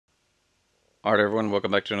Alright everyone,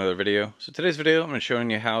 welcome back to another video. So today's video I'm going to be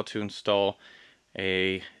showing you how to install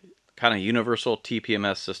a kind of universal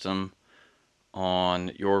TPMS system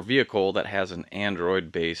on your vehicle that has an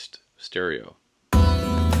Android based stereo.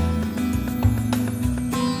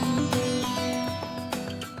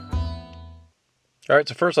 Alright,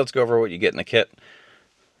 so first let's go over what you get in the kit.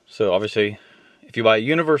 So obviously if you buy a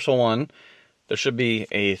universal one, there should be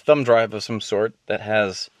a thumb drive of some sort that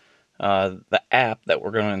has the app that we're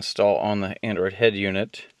going to install on the Android head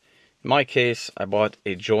unit. In my case, I bought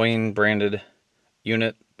a Join branded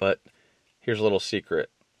unit, but here's a little secret.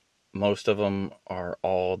 Most of them are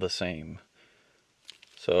all the same.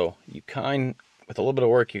 So with a little bit of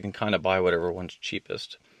work, you can kind of buy whatever one's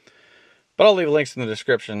cheapest. But I'll leave links in the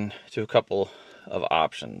description to a couple of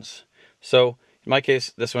options. So in my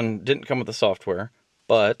case, this one didn't come with the software,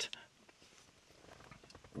 but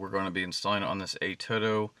we're going to be installing it on this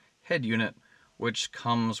ATOTO head unit, which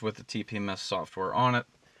comes with the TPMS software on it.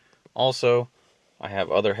 Also, I have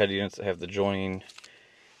other head units that have the Join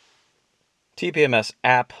TPMS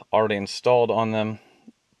app already installed on them,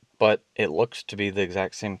 but it looks to be the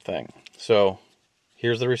exact same thing. So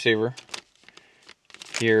here's the receiver.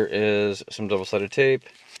 Here is some double-sided tape,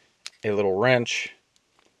 a little wrench,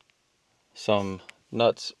 some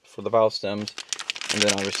nuts for the valve stems, and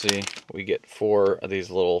then obviously we get 4 of these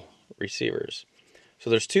little receivers. So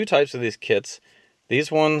there's 2 types of these kits.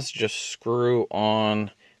 These ones just screw on,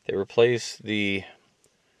 they replace the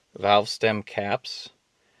valve stem caps,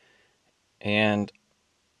 and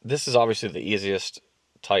this is obviously the easiest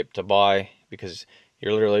type to buy because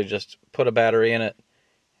you literally just put a battery in it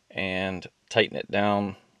and tighten it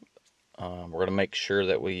down. We're going to make sure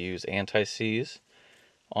that we use anti-seize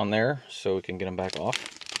on there so we can get them back off.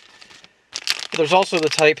 But there's also the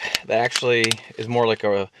type that actually is more like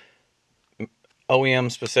a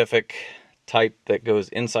OEM specific type that goes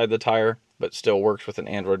inside the tire but still works with an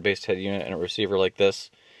Android based head unit and a receiver like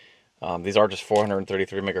this. These are just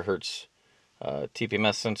 433 megahertz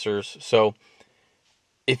TPMS sensors. So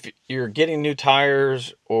if you're getting new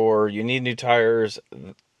tires or you need new tires,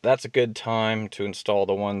 that's a good time to install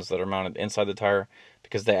the ones that are mounted inside the tire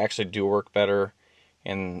because they actually do work better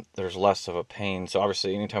and there's less of a pain. So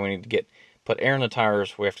obviously anytime we need to put air in the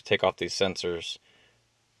tires, we have to take off these sensors.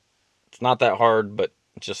 It's not that hard, but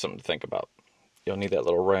it's just something to think about. You'll need that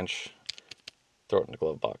little wrench. Throw it in the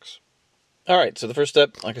glove box. Alright, so the first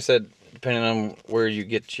step, like I said, depending on where you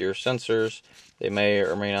get your sensors, they may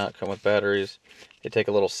or may not come with batteries. They take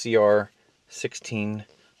a little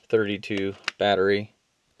CR1632 battery.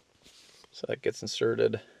 So that gets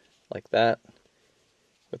inserted like that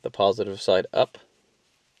with the positive side up.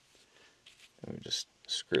 And we just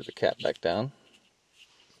screw the cap back down.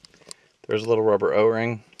 There's a little rubber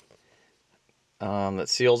O-ring that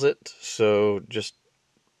seals it, so just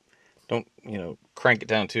don't, crank it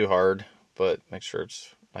down too hard, but make sure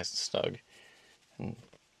it's nice and snug. And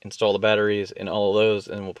install the batteries in all of those,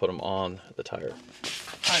 and we'll put them on the tire.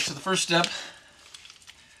 Alright, so the first step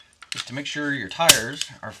is to make sure your tires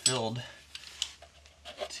are filled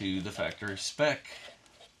to the factory spec.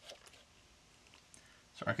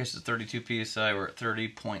 So in our case it's 32 psi, we're at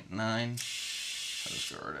 30.9.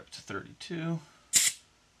 Let's go right up to 32.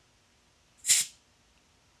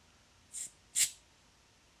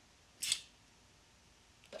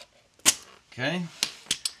 Okay,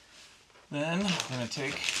 then I'm going to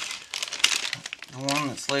take the one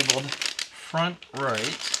that's labeled front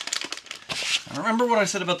right. And remember what I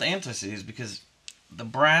said about the anti-seize, because the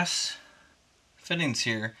brass fittings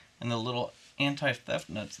here and the little anti-theft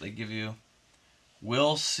nuts they give you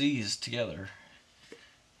will seize together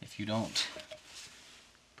if you don't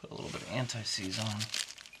put a little bit of anti-seize on.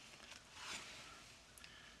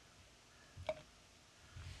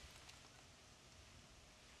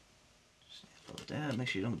 That, make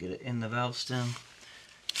sure you don't get it in the valve stem.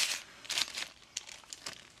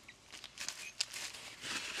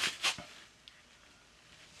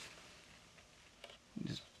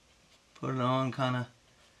 Just put it on, kind of,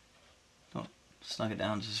 don't snug it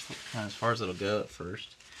down just kind of as far as it'll go at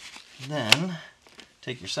first. Then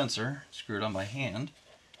take your sensor, screw it on by hand,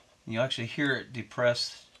 and you'll actually hear it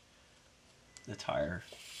depress the tire.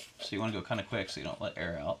 So you want to go kind of quick so you don't let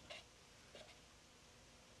air out.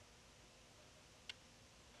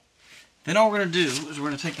 Then all we're going to do is we're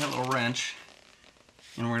going to take that little wrench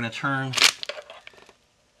and we're going to turn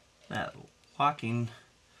that locking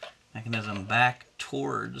mechanism back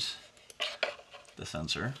towards the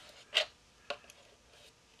sensor.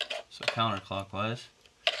 So counterclockwise.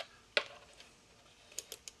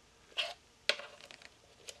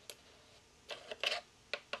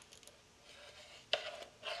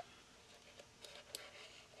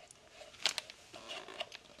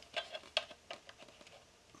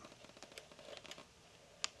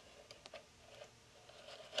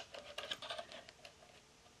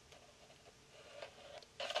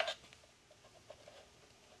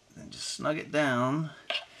 just snug it down.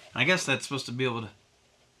 I guess that's supposed to be able to,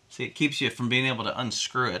 see, it keeps you from being able to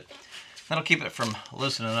unscrew it. That'll keep it from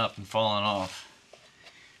loosening up and falling off.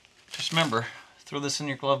 Just remember, throw this in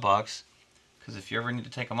your glove box, because if you ever need to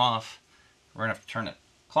take them off, we're going to have to turn it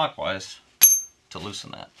clockwise to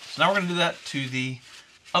loosen that. So now we're going to do that to the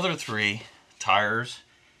other 3 tires,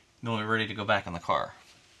 and then we're ready to go back in the car.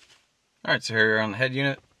 Alright, so here we are on the head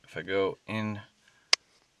unit. If I go in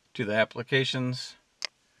to the applications,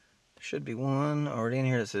 there should be one already in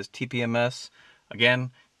here that says TPMS.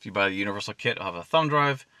 Again, if you buy the universal kit, it'll have a thumb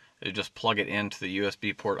drive. You just plug it into the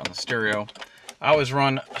USB port on the stereo. I always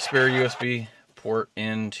run a spare USB port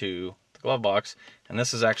into the glove box, and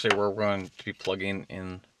this is actually where we're going to be plugging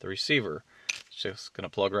in the receiver. It's just going to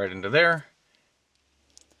plug right into there.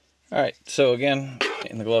 Alright, so again,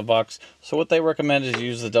 in the glove box. So what they recommend is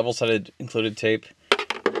use the double-sided included tape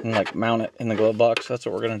and like mount it in the glove box. That's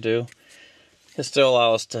what we're going to do. This still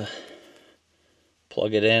allows us to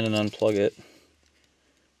plug it in and unplug it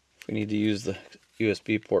if we need to use the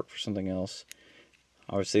USB port for something else.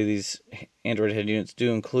 Obviously these Android head units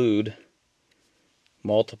do include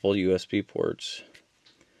multiple USB ports.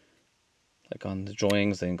 Like on the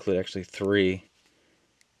Joyings, they include actually 3.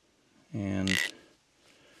 And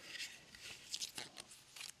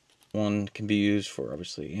one can be used for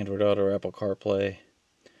obviously Android Auto or Apple CarPlay.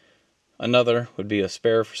 Another would be a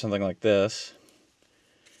spare for something like this.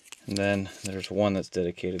 And then there's one that's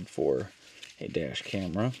dedicated for a dash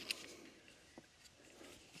camera.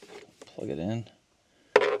 Plug it in.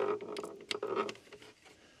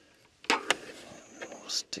 We'll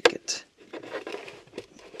stick it.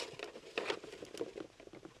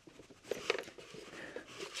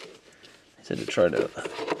 I said to try to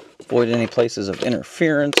avoid any places of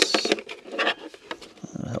interference.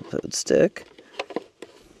 That'll help it would stick.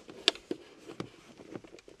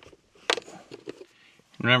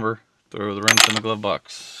 Remember, throw the wrench in the glove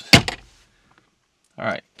box.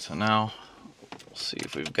 Alright, so now we'll see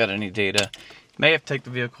if we've got any data. May have to take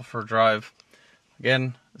the vehicle for a drive.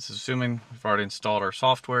 Again, this is assuming we've already installed our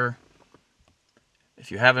software.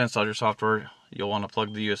 If you haven't installed your software, you'll want to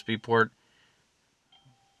plug the USB port.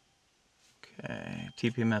 Okay,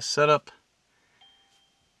 TPMS setup.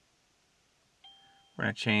 We're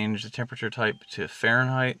going to change the temperature type to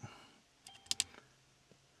Fahrenheit.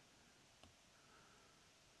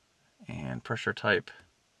 And pressure type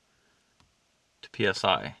to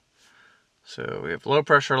PSI. So we have low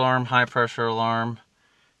pressure alarm, high pressure alarm.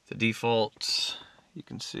 The defaults you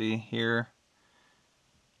can see here.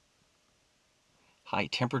 High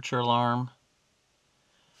temperature alarm.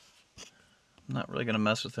 I'm not really going to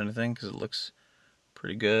mess with anything because it looks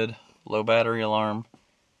pretty good. Low battery alarm.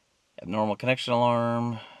 Abnormal connection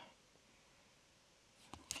alarm.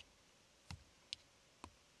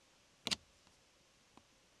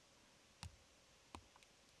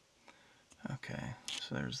 Okay,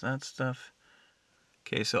 so there's that stuff.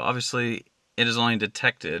 Okay, so obviously it has only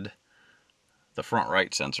detected the front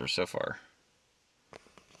right sensor so far.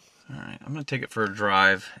 Alright, I'm going to take it for a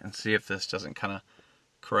drive and see if this doesn't kind of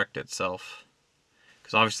correct itself.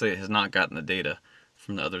 Because obviously it has not gotten the data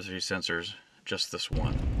from the other 3 sensors, just this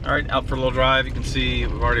one. Alright, out for a little drive. You can see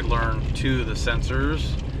we've already learned 2 of the sensors.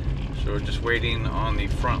 So we're just waiting on the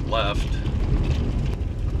front left.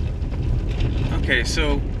 Okay,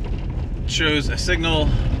 so shows a signal,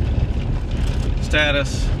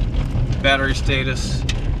 status, battery status,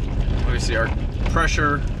 obviously our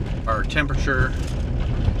pressure, our temperature,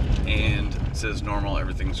 and it says normal,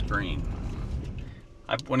 everything's green.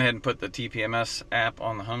 I went ahead and put the TPMS app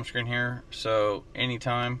on the home screen here, so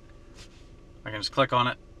anytime I can just click on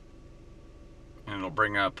it and it'll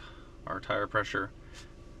bring up our tire pressure.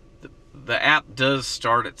 The app does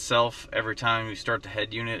start itself every time you start the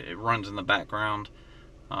head unit. It runs in the background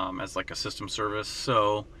as like a system service,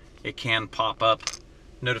 so it can pop up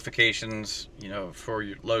notifications, you know, for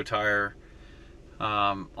your low tire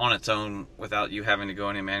on its own without you having to go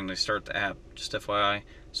in and manually start the app, just FYI.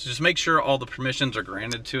 So just make sure all the permissions are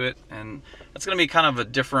granted to it, and that's going to be kind of a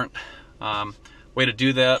different way to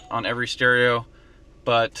do that on every stereo,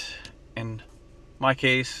 but in my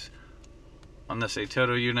case, on this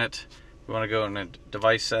ATOTO unit, we want to go into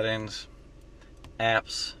device settings,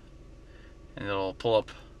 apps, and it'll pull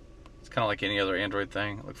up, it's kind of like any other Android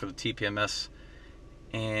thing, look for the TPMS,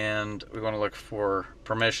 and we want to look for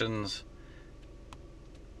permissions,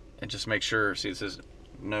 and just make sure, see it says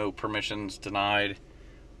no permissions denied.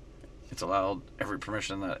 It's allowed every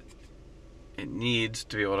permission that it needs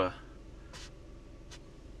to be able to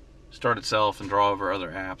start itself and draw over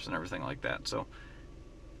other apps and everything like that. So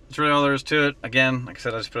that's really all there is to it. Again, like I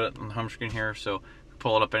said, I just put it on the home screen here, so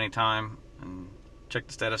pull it up anytime and check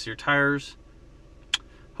the status of your tires.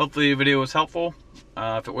 Hopefully the video was helpful.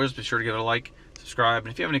 If it was, be sure to give it a like, subscribe,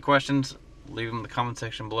 and if you have any questions, leave them in the comment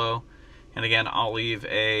section below. And again, I'll leave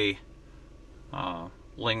a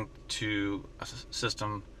link to a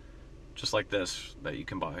system just like this that you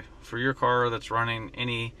can buy for your car that's running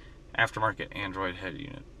any aftermarket Android head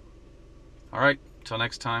unit. Alright, till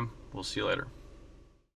next time, we'll see you later.